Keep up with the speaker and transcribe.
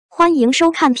欢迎收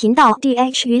看频道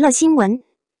D.H 娱乐新闻，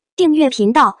订阅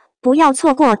频道，不要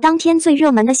错过当天最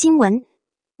热门的新闻。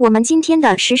我们今天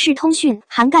的时事通讯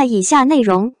涵盖以下内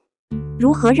容：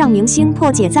如何让明星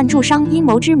破解赞助商阴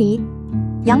谋之谜？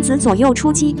杨紫左右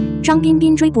出击，张彬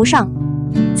彬追不上。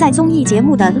在综艺节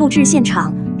目的录制现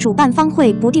场，主办方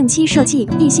会不定期设计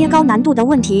一些高难度的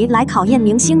问题来考验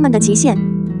明星们的极限。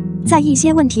在一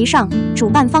些问题上，主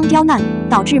办方刁难，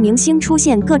导致明星出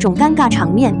现各种尴尬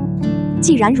场面。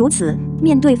既然如此，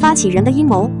面对发起人的阴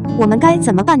谋，我们该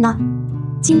怎么办呢？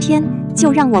今天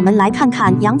就让我们来看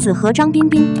看杨紫和张彬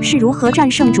彬是如何战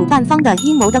胜主办方的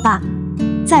阴谋的吧。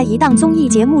在一档综艺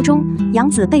节目中，杨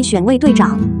紫被选为队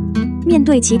长，面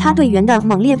对其他队员的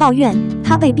猛烈抱怨，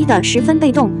她被逼得十分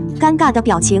被动，尴尬的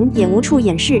表情也无处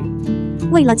掩饰。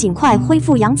为了尽快恢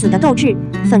复杨紫的斗志，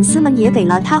粉丝们也给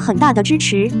了她很大的支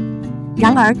持。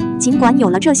然而，尽管有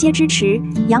了这些支持，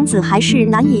杨紫还是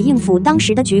难以应付当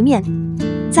时的局面。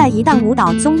在一档舞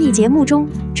蹈综艺节目中，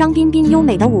张彬彬优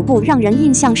美的舞步让人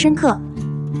印象深刻。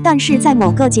但是在某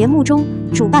个节目中，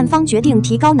主办方决定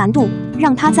提高难度，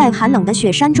让他在寒冷的雪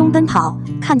山中奔跑，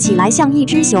看起来像一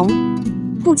只熊。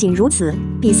不仅如此，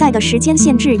比赛的时间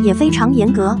限制也非常严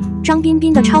格，张彬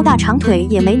彬的超大长腿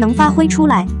也没能发挥出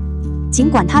来。尽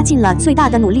管他尽了最大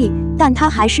的努力，但他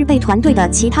还是被团队的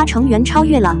其他成员超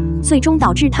越了，最终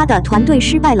导致他的团队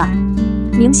失败了。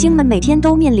明星们每天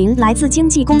都面临来自经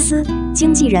纪公司、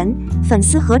经纪人、粉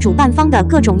丝和主办方的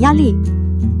各种压力。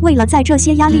为了在这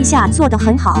些压力下做得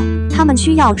很好，他们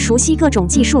需要熟悉各种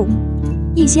技术。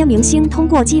一些明星通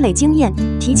过积累经验，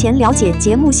提前了解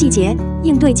节目细节，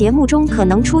应对节目中可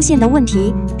能出现的问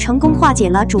题，成功化解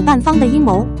了主办方的阴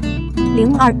谋。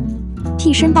02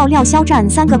替身爆料肖战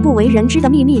3个不为人知的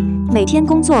秘密，每天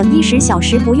工作10小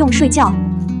时不用睡觉。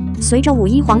随着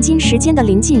5·1黄金时间的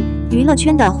临近，娱乐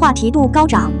圈的话题度高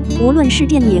涨，无论是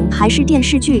电影还是电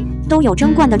视剧，都有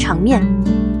争冠的场面。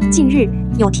近日，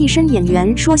有替身演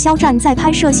员说肖战在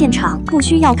拍摄现场不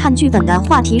需要看剧本的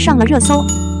话题上了热搜。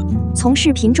从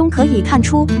视频中可以看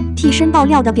出，替身爆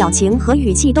料的表情和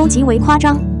语气都极为夸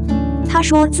张。他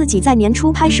说自己在年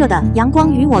初拍摄的《阳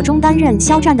光与我》中担任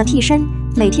肖战的替身，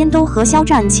每天都和肖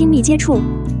战亲密接触。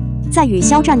在与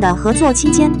肖战的合作期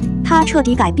间，他彻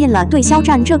底改变了对肖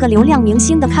战这个流量明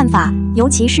星的看法，尤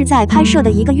其是在拍摄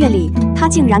的1个月里，他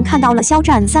竟然看到了肖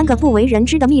战3个不为人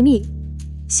知的秘密。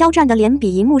肖战的脸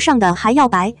比荧幕上的还要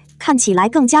白，看起来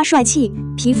更加帅气，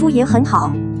皮肤也很好。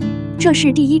这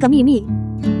是第1个秘密。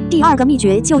第2个秘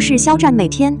诀就是肖战每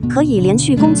天可以连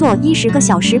续工作10个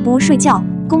小时不睡觉，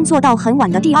工作到很晚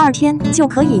的第2天就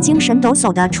可以精神抖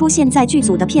擞地出现在剧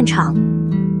组的片场。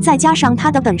再加上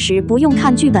他的本事不用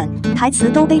看剧本，台词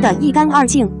都背得一干二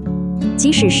净，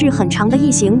即使是很长的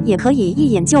异形也可以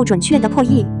一眼就准确地破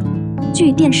译。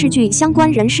据电视剧相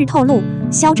关人士透露，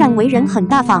肖战为人很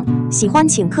大方，喜欢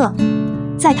请客。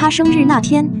在他生日那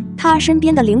天，他身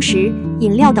边的零食、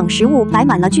饮料等食物摆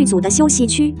满了剧组的休息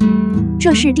区。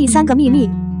这是第3个秘密。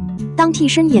当替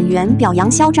身演员表扬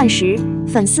肖战时，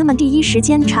粉丝们第一时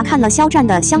间查看了肖战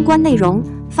的相关内容，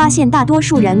发现大多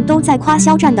数人都在夸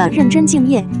肖战的认真敬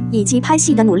业以及拍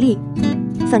戏的努力。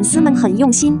粉丝们很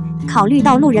用心，考虑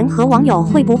到路人和网友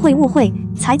会不会误会，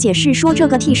才解释说这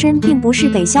个替身并不是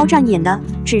给肖战演的，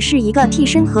只是一个替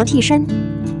身和替身。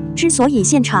之所以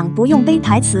现场不用背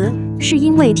台词，是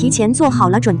因为提前做好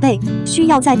了准备，需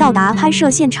要在到达拍摄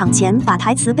现场前把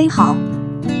台词背好。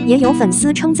也有粉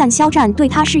丝称赞肖战对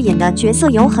他饰演的角色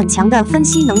有很强的分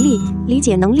析能力、理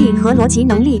解能力和逻辑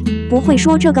能力，不会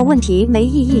说这个问题没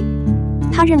意义。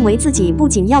他认为自己不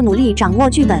仅要努力掌握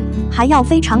剧本，还要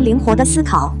非常灵活的思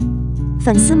考。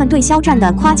粉丝们对肖战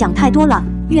的夸奖太多了，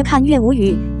越看越无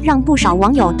语，让不少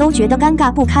网友都觉得尴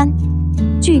尬不堪。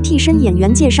据替身演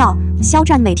员介绍，肖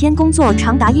战每天工作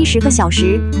长达10个小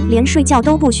时，连睡觉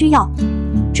都不需要。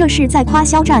这是在夸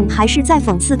肖战还是在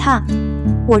讽刺他？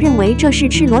我认为这是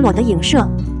赤裸裸的影射。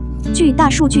据大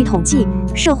数据统计，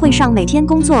社会上每天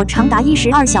工作长达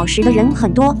12小时的人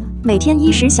很多，每天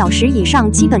10小时以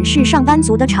上基本是上班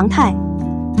族的常态。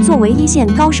作为1线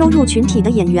高收入群体的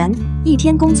演员，一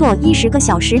天工作10个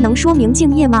小时能说明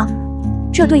敬业吗？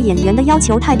这对演员的要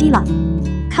求太低了。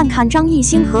看看张艺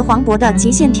兴和黄渤的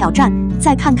极限挑战，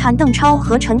再看看邓超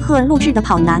和陈赫录制的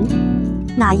跑男，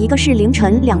哪一个是凌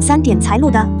晨2、3点才录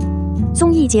的？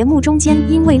综艺节目中间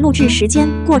因为录制时间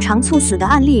过长猝死的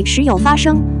案例时有发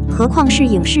生，何况是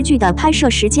影视剧的拍摄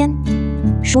时间？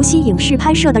熟悉影视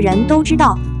拍摄的人都知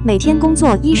道，每天工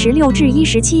作16至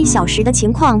17小时的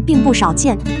情况并不少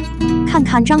见。看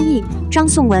看张译、张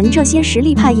颂文这些实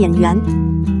力派演员，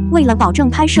为了保证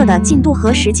拍摄的进度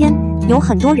和时间，有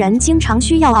很多人经常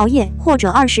需要熬夜或者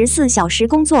24小时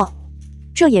工作。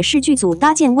这也是剧组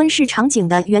搭建温室场景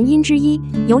的原因之一。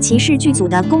尤其是剧组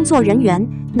的工作人员，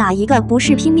哪一个不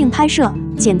是拼命拍摄、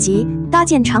剪辑、搭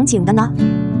建场景的呢？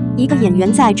一个演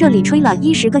员在这里吹了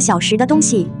10个小时的东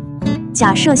西。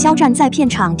假设肖战在片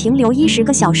场停留10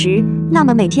个小时，那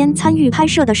么每天参与拍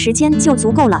摄的时间就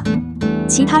足够了。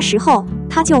其他时候，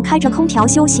他就开着空调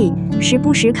休息，时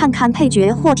不时看看配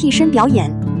角或替身表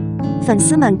演。粉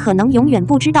丝们可能永远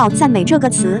不知道赞美这个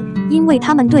词，因为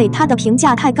他们对他的评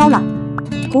价太高了。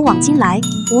古往今来，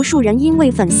无数人因为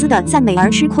粉丝的赞美而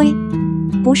吃亏。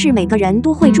不是每个人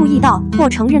都会注意到或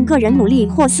承认个人努力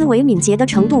或思维敏捷的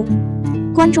程度。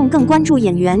观众更关注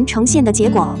演员呈现的结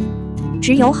果。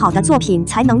只有好的作品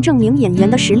才能证明演员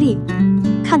的实力。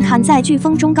看看在飓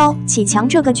风中高启强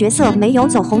这个角色没有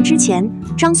走红之前，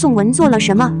张颂文做了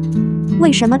什么？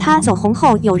为什么他走红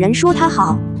后有人说他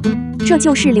好？这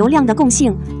就是流量的共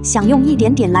性，想用一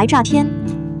点点来炸天。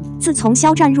自从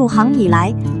肖战入行以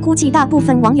来，估计大部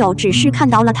分网友只是看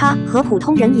到了他和普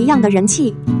通人一样的人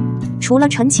气。除了《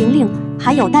陈情令》，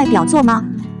还有代表作吗？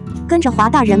跟着华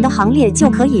大人的行列就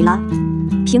可以了。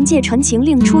凭借《陈情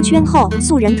令》出圈后，《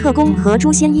素人特工》和《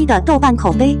诛仙一》的豆瓣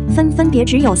口碑分别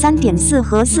只有3.4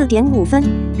和4.5分，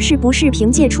是不是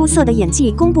凭借出色的演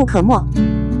技功不可没？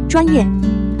专业，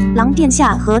《狼殿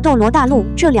下》和《斗罗大陆》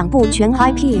这2部全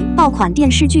IP 爆款电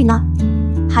视剧呢？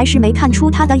还是没看出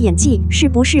他的演技是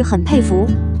不是很佩服？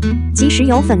即使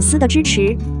有粉丝的支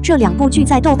持，这2部剧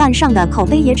在豆瓣上的口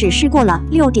碑也只是过了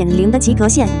6.0的及格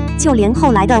线，就连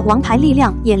后来的《王牌力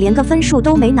量》也连个分数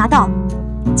都没拿到。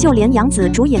就连杨紫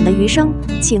主演的《余生，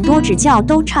请多指教》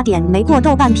都差点没过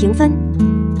豆瓣评分。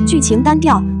剧情单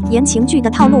调，言情剧的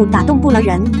套路打动不了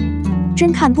人，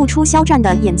真看不出肖战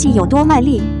的演技有多卖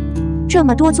力。这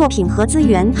么多作品和资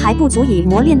源还不足以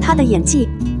磨练他的演技。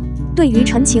对于《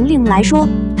陈情令》来说，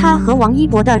他和王一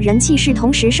博的人气是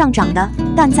同时上涨的，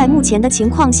但在目前的情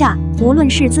况下，无论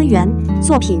是资源、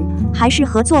作品还是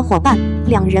合作伙伴，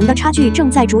两人的差距正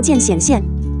在逐渐显现。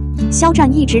肖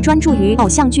战一直专注于偶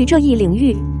像剧这一领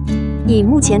域。以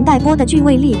目前待播的剧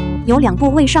为例，有2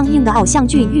部未上映的偶像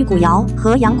剧《玉骨遥》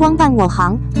和《阳光伴我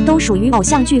行》都属于偶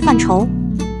像剧范畴。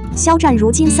肖战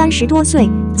如今30多岁，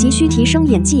急需提升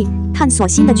演技，探索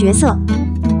新的角色，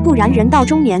不然人到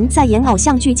中年再演偶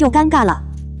像剧就尴尬了。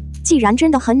既然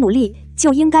真的很努力，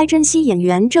就应该珍惜演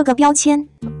员这个标签。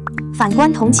反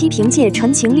观同期凭借《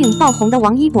陈情令》爆红的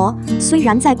王一博，虽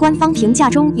然在官方评价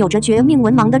中有着绝命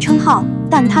文盲的称号，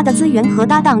但他的资源和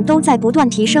搭档都在不断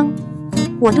提升。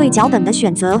我对脚本的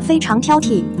选择非常挑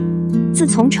剔，自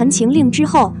从《陈情令》之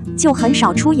后，就很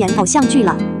少出演偶像剧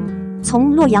了。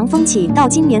从《洛阳风起》到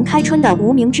今年开春的《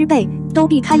无名之辈》，都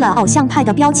避开了偶像派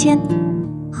的标签。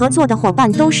合作的伙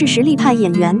伴都是实力派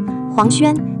演员，黄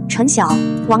轩、陈晓、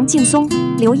王劲松、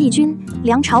刘奕君、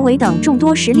梁朝伟等众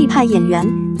多实力派演员。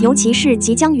尤其是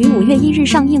即将于5月1日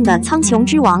上映的《苍穹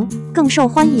之王》更受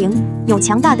欢迎，有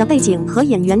强大的背景和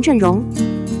演员阵容。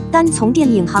单从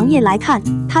电影行业来看，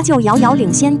他就遥遥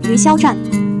领先于肖战。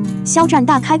肖战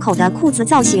大开口的裤子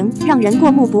造型让人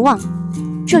过目不忘。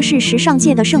这是时尚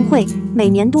界的盛会，每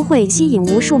年都会吸引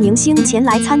无数明星前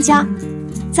来参加。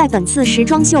在本次时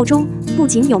装秀中，不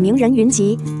仅有名人云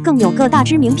集，更有各大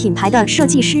知名品牌的设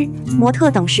计师、模特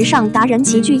等时尚达人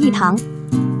齐聚一堂。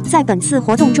在本次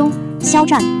活动中，肖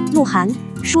战、鹿晗、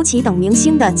舒淇等明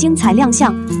星的精彩亮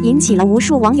相，引起了无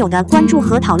数网友的关注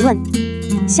和讨论。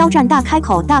肖战大开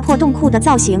口大破洞裤的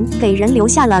造型给人留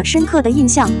下了深刻的印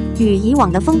象，与以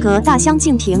往的风格大相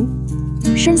径庭。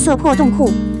深色破洞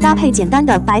裤搭配简单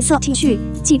的白色 T 恤，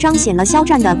既彰显了肖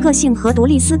战的个性和独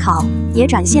立思考，也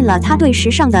展现了他对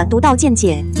时尚的独到见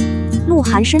解。鹿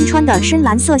晗身穿的深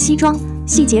蓝色西装，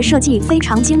细节设计非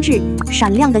常精致，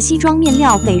闪亮的西装面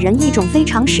料给人一种非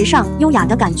常时尚优雅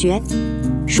的感觉。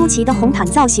舒淇的红毯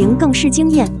造型更是惊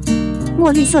艳，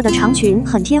墨绿色的长裙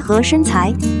很贴合身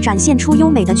材，展现出优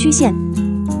美的曲线，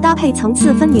搭配层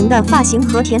次分明的发型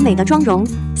和甜美的妆容，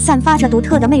散发着独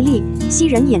特的魅力，吸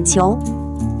人眼球。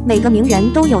每个名人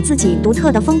都有自己独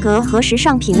特的风格和时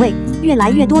尚品味，越来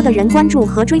越多的人关注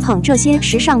和追捧这些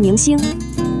时尚明星，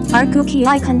而 Cookie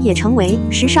Icon 也成为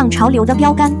时尚潮流的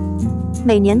标杆。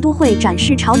每年都会展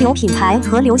示潮流品牌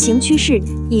和流行趋势，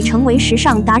已成为时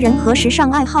尚达人和时尚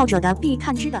爱好者的必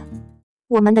看之的。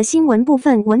我们的新闻部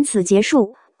分文此结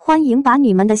束，欢迎把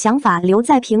你们的想法留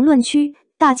在评论区，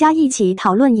大家一起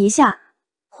讨论一下。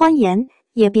欢迎，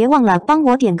也别忘了帮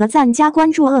我点个赞加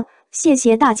关注谢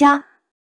谢大家。